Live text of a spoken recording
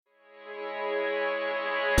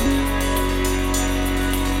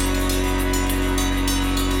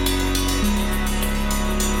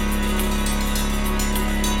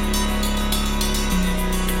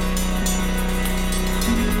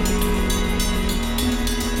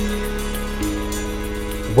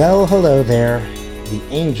Well, hello there, the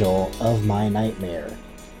angel of my nightmare.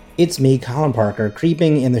 It's me, Colin Parker,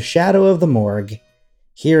 creeping in the shadow of the morgue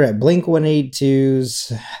here at Blink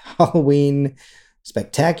 182's Halloween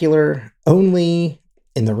Spectacular, only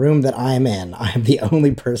in the room that I am in. I am the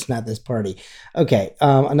only person at this party. Okay,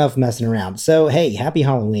 enough messing around. So, hey, happy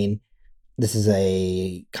Halloween. This is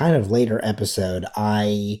a kind of later episode.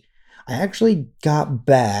 I actually got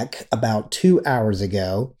back about 2 hours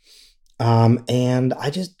ago. And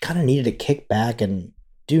I just kind of needed to kick back and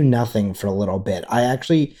do nothing for a little bit. I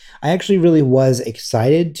actually really was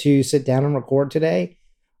excited to sit down and record today,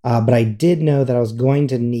 but I did know that I was going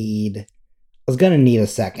to need a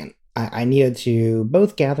second. I needed to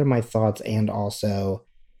both gather my thoughts and also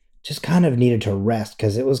just kind of needed to rest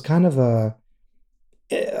because it was kind of a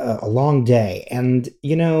long day. And,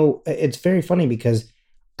 it's very funny because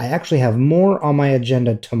I actually have more on my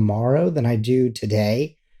agenda tomorrow than I do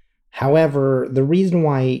today. However, the reason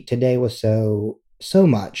why today was so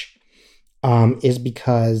much is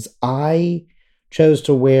because I chose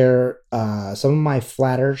to wear some of my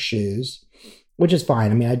flatter shoes, which is fine.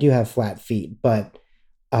 I mean, I do have flat feet, but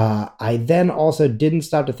I then also didn't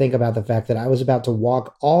stop to think about the fact that I was about to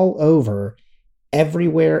walk all over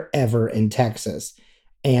everywhere ever in Texas.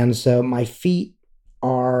 And so my feet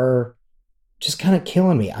are just kind of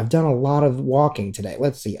killing me. I've done a lot of walking today.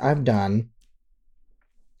 Let's see, I've done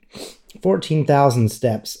 14,000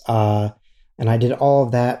 steps. And I did all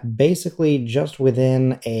of that basically just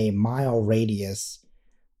within a mile radius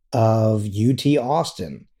of UT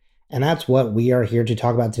Austin. And that's what we are here to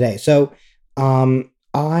talk about today. So,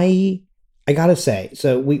 I gotta say,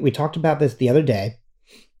 so we talked about this the other day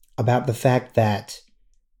about the fact that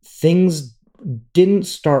things didn't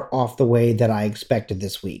start off the way that I expected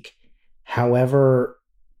this week. However,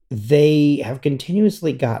 they have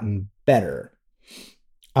continuously gotten better.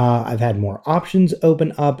 I've had more options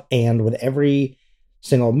open up, and with every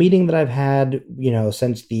single meeting that I've had,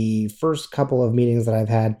 since the first couple of meetings that I've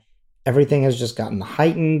had, everything has just gotten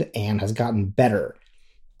heightened and has gotten better.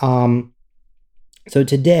 So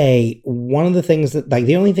today, one of the things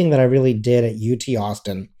the only thing that I really did at UT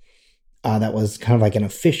Austin, that was kind of like an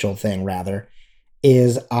official thing rather,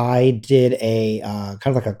 is I did a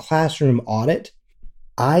kind of like a classroom audit.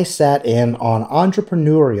 I sat in on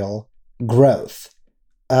entrepreneurial growth.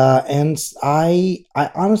 And I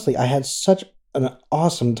honestly, I had such an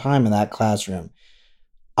awesome time in that classroom.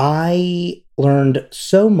 I learned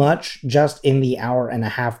so much just in the hour and a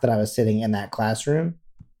half that I was sitting in that classroom.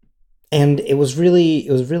 And it was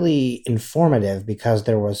really informative because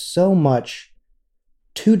there was so much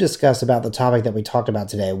to discuss about the topic that we talked about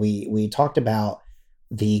today. We talked about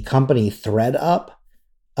the company ThreadUp.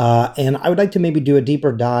 And I would like to maybe do a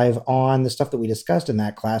deeper dive on the stuff that we discussed in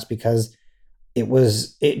that class because it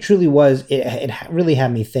really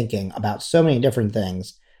had me thinking about so many different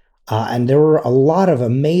things. And there were a lot of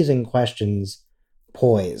amazing questions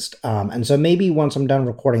poised. And so maybe once I'm done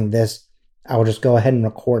recording this, I will just go ahead and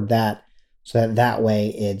record that so that way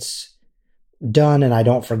it's done and I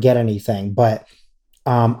don't forget anything. But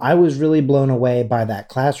I was really blown away by that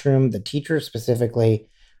classroom, the teachers specifically,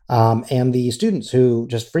 and the students who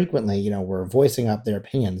just frequently, were voicing up their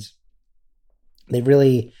opinions. They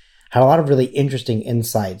really had a lot of really interesting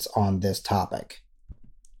insights on this topic.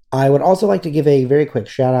 I would also like to give a very quick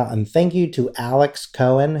shout out and thank you to Alex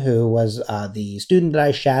Cohen, who was the student that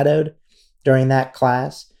I shadowed during that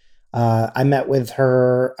class. I met with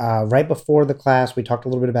her right before the class. We talked a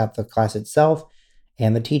little bit about the class itself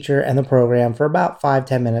and the teacher and the program for about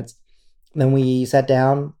 5-10 minutes. Then we sat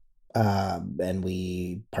down and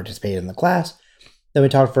we participated in the class. Then we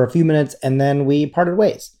talked for a few minutes and then we parted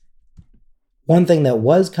ways. One thing that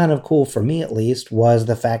was kind of cool for me, at least, was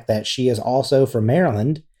the fact that she is also from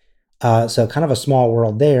Maryland. So kind of a small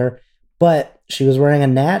world there. But she was wearing a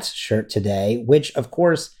Nats shirt today, which, of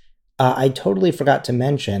course, I totally forgot to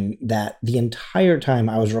mention that the entire time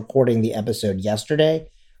I was recording the episode yesterday,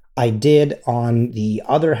 I did on the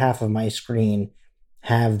other half of my screen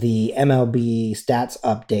have the MLB stats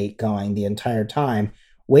update going the entire time,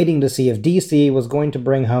 waiting to see if DC was going to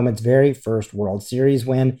bring home its very first World Series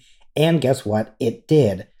win. And guess what? It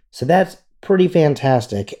did. So that's pretty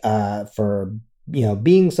fantastic for,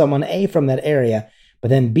 being someone, A, from that area, but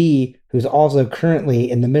then B, who's also currently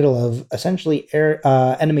in the middle of essentially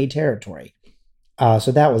enemy territory.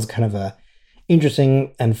 So that was kind of a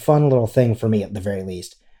interesting and fun little thing for me at the very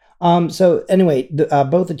least. So anyway,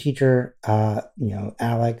 both the teacher,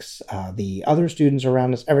 Alex, the other students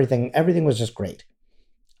around us, everything was just great.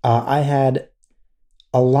 I had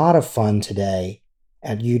a lot of fun today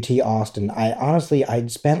at UT Austin.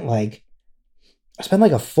 I'd spent like I spent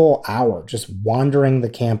like a full hour just wandering the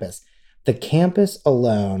campus. The campus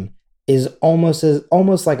alone is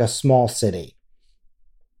almost like a small city.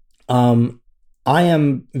 Um, I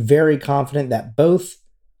am very confident that both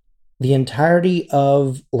the entirety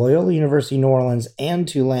of Loyola University New Orleans and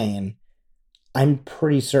Tulane, I'm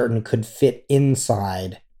pretty certain could fit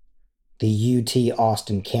inside the UT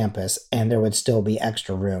Austin campus and there would still be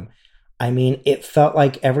extra room. I mean, it felt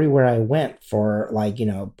like everywhere I went for like,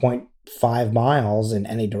 point 0.5 miles in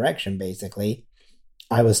any direction, basically,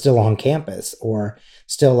 I was still on campus or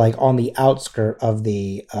still like on the outskirt of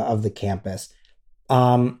the campus.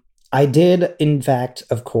 I did, in fact,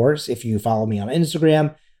 of course, if you follow me on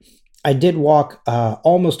Instagram, I did walk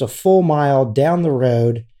almost a full mile down the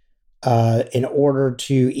road in order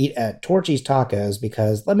to eat at Torchy's Tacos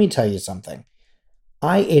because let me tell you something.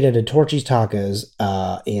 I ate at a Torchy's Tacos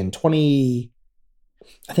in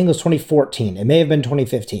I think it was 2014. It may have been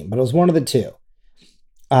 2015, but it was one of the two.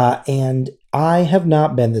 And I have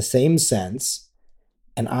not been the same since,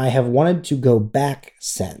 and I have wanted to go back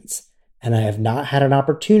since, and I have not had an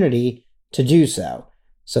opportunity to do so.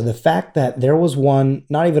 So the fact that there was one,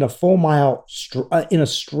 not even a full mile in a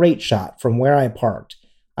straight shot from where I parked,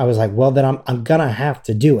 I was like, well, then I'm gonna have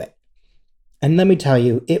to do it. And let me tell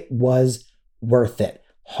you, it was worth it.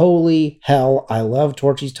 Holy hell, I love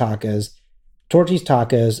Torchy's Tacos. Torchy's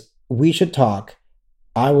Tacos, we should talk.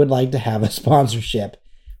 I would like to have a sponsorship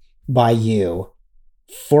by you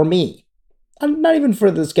for me. Not even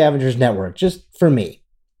for the Scavengers Network, just for me.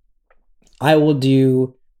 I will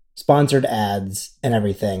do sponsored ads and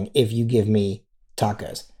everything if you give me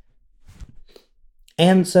tacos.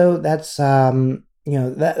 And so that's that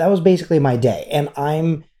was basically my day. And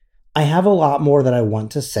I have a lot more that I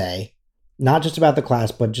want to say, not just about the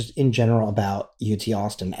class, but just in general about UT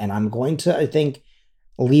Austin. And I'm going to, I think,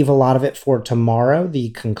 leave a lot of it for tomorrow, the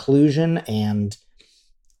conclusion and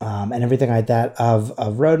everything like that of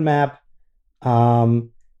roadmap.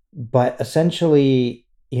 But essentially,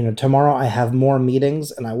 tomorrow I have more meetings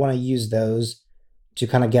and I want to use those to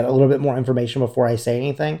kind of get a little bit more information before I say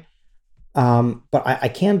anything. But I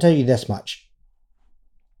can tell you this much.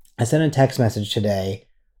 I sent a text message today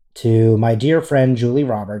to my dear friend Julie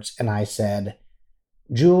Roberts, and I said,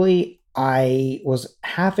 Julie, I was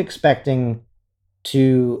half expecting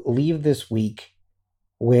to leave this week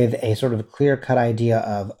with a sort of clear-cut idea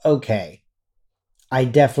of, okay, I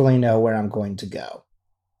definitely know where I'm going to go.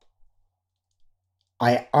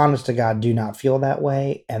 I, honest to God, do not feel that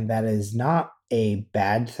way, and that is not a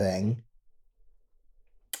bad thing.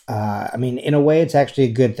 I mean, in a way, it's actually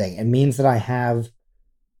a good thing. It means that I have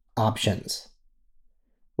options,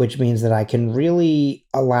 which means that I can really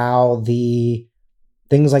allow the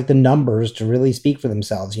things like the numbers to really speak for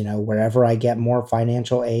themselves. Wherever I get more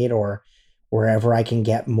financial aid or wherever I can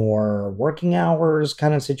get more working hours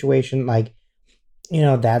kind of situation, like,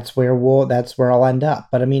 that's where I'll end up.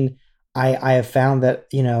 But I mean, I have found that,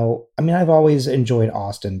 I've always enjoyed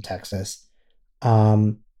Austin, Texas.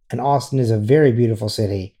 And Austin is a very beautiful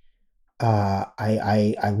city.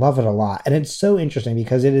 I love it a lot. And it's so interesting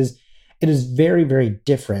because it is very, very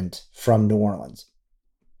different from New Orleans.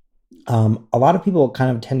 A lot of people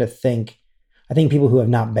kind of tend to think, I think people who have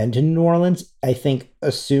not been to New Orleans, I think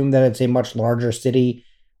assume that it's a much larger city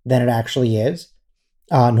than it actually is.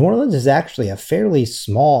 New Orleans is actually a fairly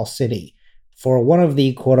small city. For one of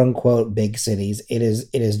the quote unquote big cities, it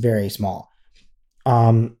is very small.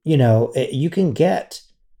 You can get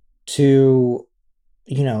to,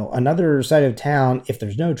 another side of town if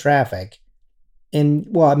there's no traffic. And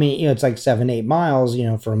well, I mean, it's like 7-8 miles,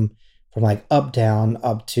 from like uptown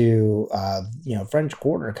up to, French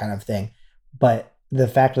Quarter kind of thing. But the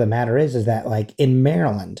fact of the matter is that like in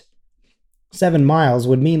Maryland, 7 miles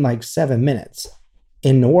would mean like 7 minutes.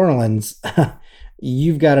 In New Orleans,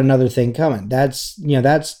 you've got another thing coming. That's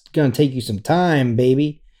going to take you some time,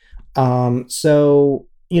 baby. So,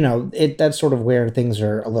 that's sort of where things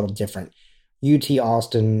are a little different. Not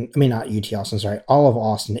UT Austin, sorry. All of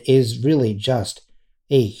Austin is really just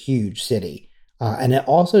a huge city. And it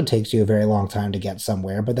also takes you a very long time to get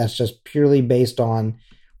somewhere, but that's just purely based on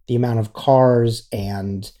the amount of cars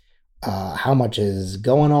and how much is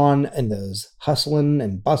going on in those hustling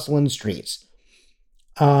and bustling streets.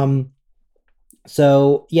 So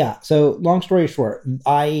long story short,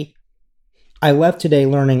 I left today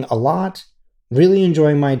learning a lot, really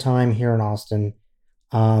enjoying my time here in Austin.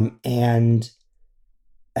 And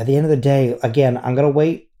at the end of the day, again, I'm going to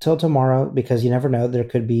wait till tomorrow because you never know, there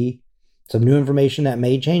could be some new information that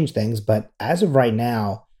may change things. But as of right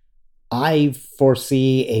now, I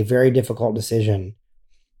foresee a very difficult decision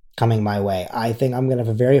coming my way. I think I'm going to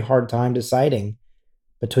have a very hard time deciding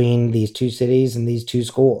between these two cities and these two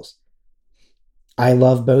schools. I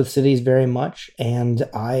love both cities very much, and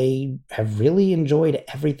I have really enjoyed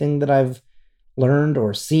everything that I've learned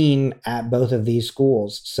or seen at both of these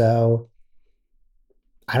schools. So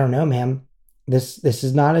I don't know, man. This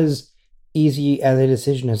is not as easy as a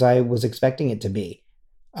decision as I was expecting it to be.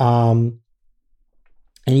 And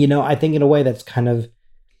I think in a way that's kind of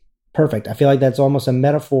perfect. I feel like that's almost a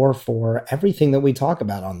metaphor for everything that we talk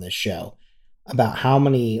about on this show, about how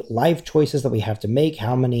many life choices that we have to make,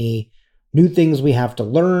 how many new things we have to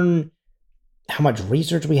learn, how much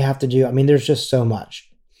research we have to do. I mean, there's just so much.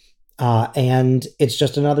 And it's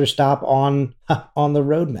just another stop on the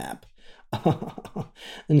roadmap.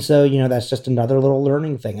 And so, that's just another little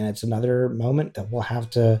learning thing. And it's another moment that we'll have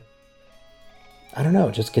to, I don't know,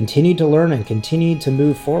 just continue to learn and continue to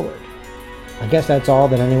move forward. I guess that's all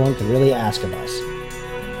that anyone can really ask of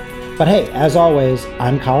us. But hey, as always,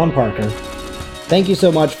 I'm Colin Parker. Thank you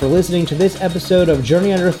so much for listening to this episode of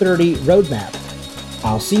Journey Under 30 Roadmap.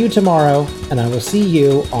 I'll see you tomorrow, and I will see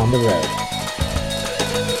you on the road.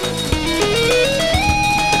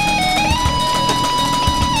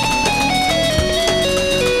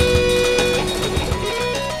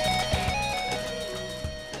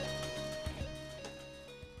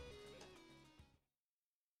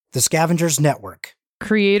 The Scavengers Network.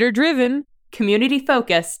 Creator-driven.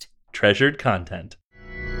 Community-focused. Treasured content.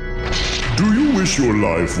 Do you wish your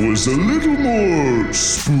life was a little more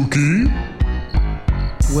spooky?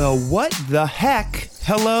 Well, what the heck?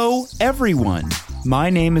 Hello, everyone. My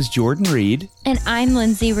name is Jordan Reed. And I'm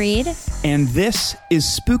Lindsay Reed. And this is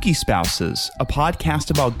Spooky Spouses, a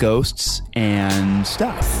podcast about ghosts and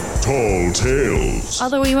stuff. Tall tales.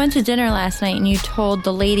 Although we went to dinner last night and you told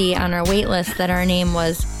the lady on our wait list that our name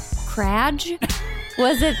was Cradge?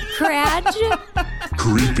 Was it Cradge?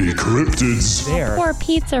 Creepy cryptids. There. Or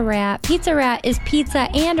Pizza Rat. Pizza Rat is pizza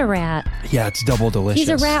and a rat. Yeah, it's double delicious. He's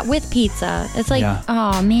a rat with pizza. It's like,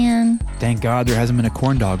 oh man. Thank God there hasn't been a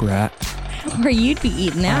corn dog rat. Or you'd be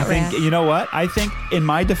eating that rat. You know what? I think in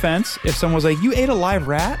my defense, if someone was like, you ate a live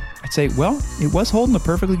rat? I'd say, well, it was holding a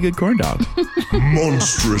perfectly good corn dog.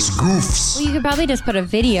 Monstrous goofs. Well, you could probably just put a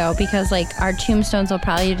video because our tombstones will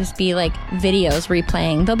probably just be videos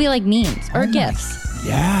replaying. They'll be like memes or GIFs.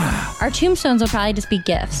 Yeah. Our tombstones will probably just be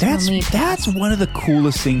GIFs. That's one of the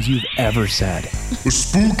coolest things you've ever said. A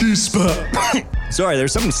spooky spout. Sorry,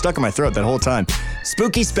 there's something stuck in my throat that whole time.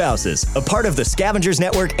 Spooky Spouses, a part of the Scavengers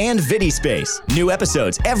Network and VidiSpace. New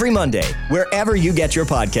episodes every Monday, wherever you get your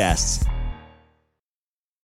podcasts.